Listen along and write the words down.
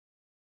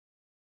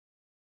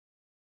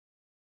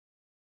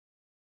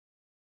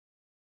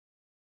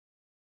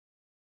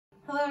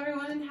Hello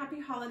everyone and happy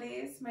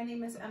holidays. My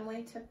name is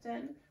Emily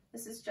Tipton.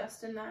 This is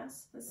Justin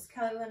Ness. This is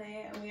Kelly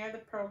Lene and we are the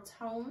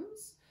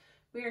Pearltones.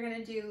 We are going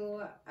to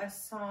do a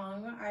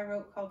song I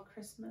wrote called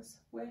Christmas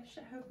Wish.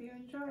 I hope you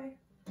enjoy.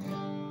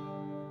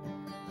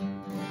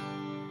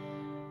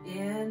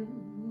 In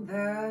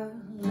the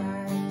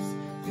last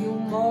few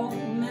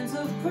moments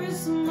of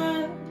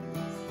Christmas,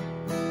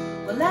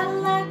 well, I'd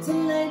like to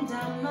lay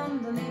down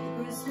underneath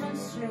the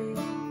Christmas tree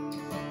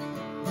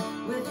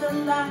with the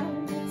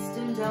lights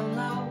dimmed down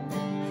low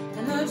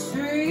and the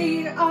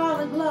tree all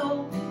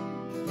aglow,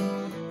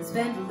 and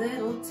spend a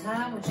little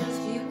time with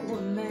just you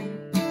and me.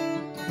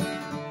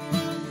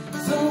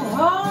 So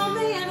hold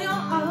me in your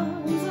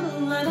arms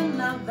and let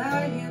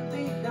another year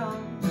be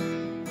gone.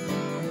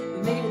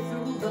 We made it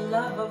through the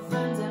love of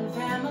friends and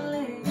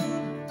family.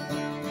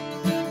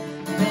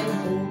 Then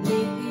hold me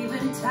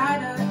even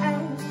tighter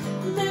as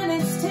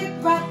minutes tick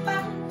right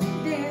by,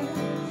 dear.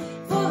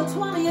 For the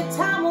 20th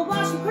time we'll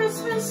watch the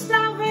Christmas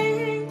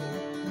starry.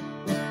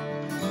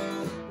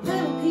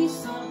 Little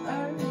peace on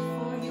earth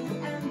for you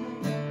and me.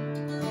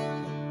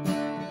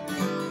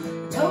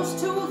 Toast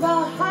to the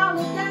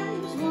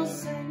holidays we'll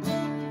sing.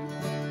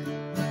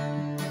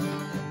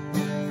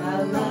 La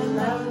la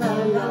la la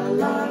la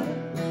la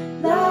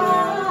la.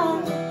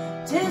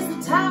 'Tis the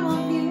time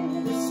of year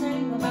to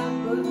sing about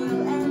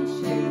goodwill and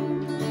cheer.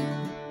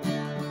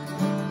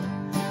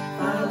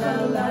 La la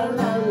la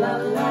la la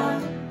la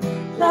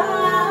la.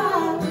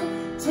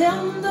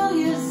 Till New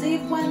Year's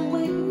Eve when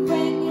we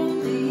bring you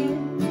the year,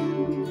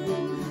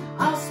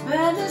 I'll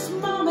spend this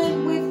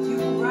moment with you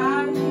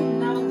right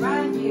now,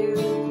 right here.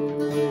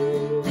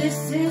 This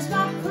is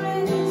my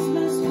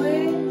Christmas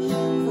wish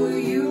for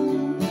you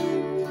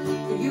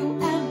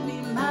and me,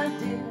 my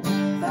dear.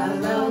 La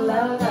la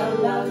la la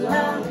la la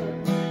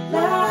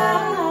la.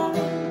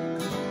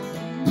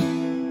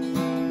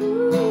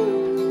 Ooh.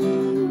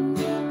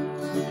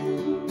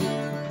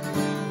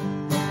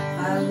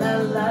 La la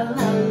la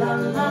la la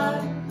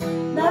la.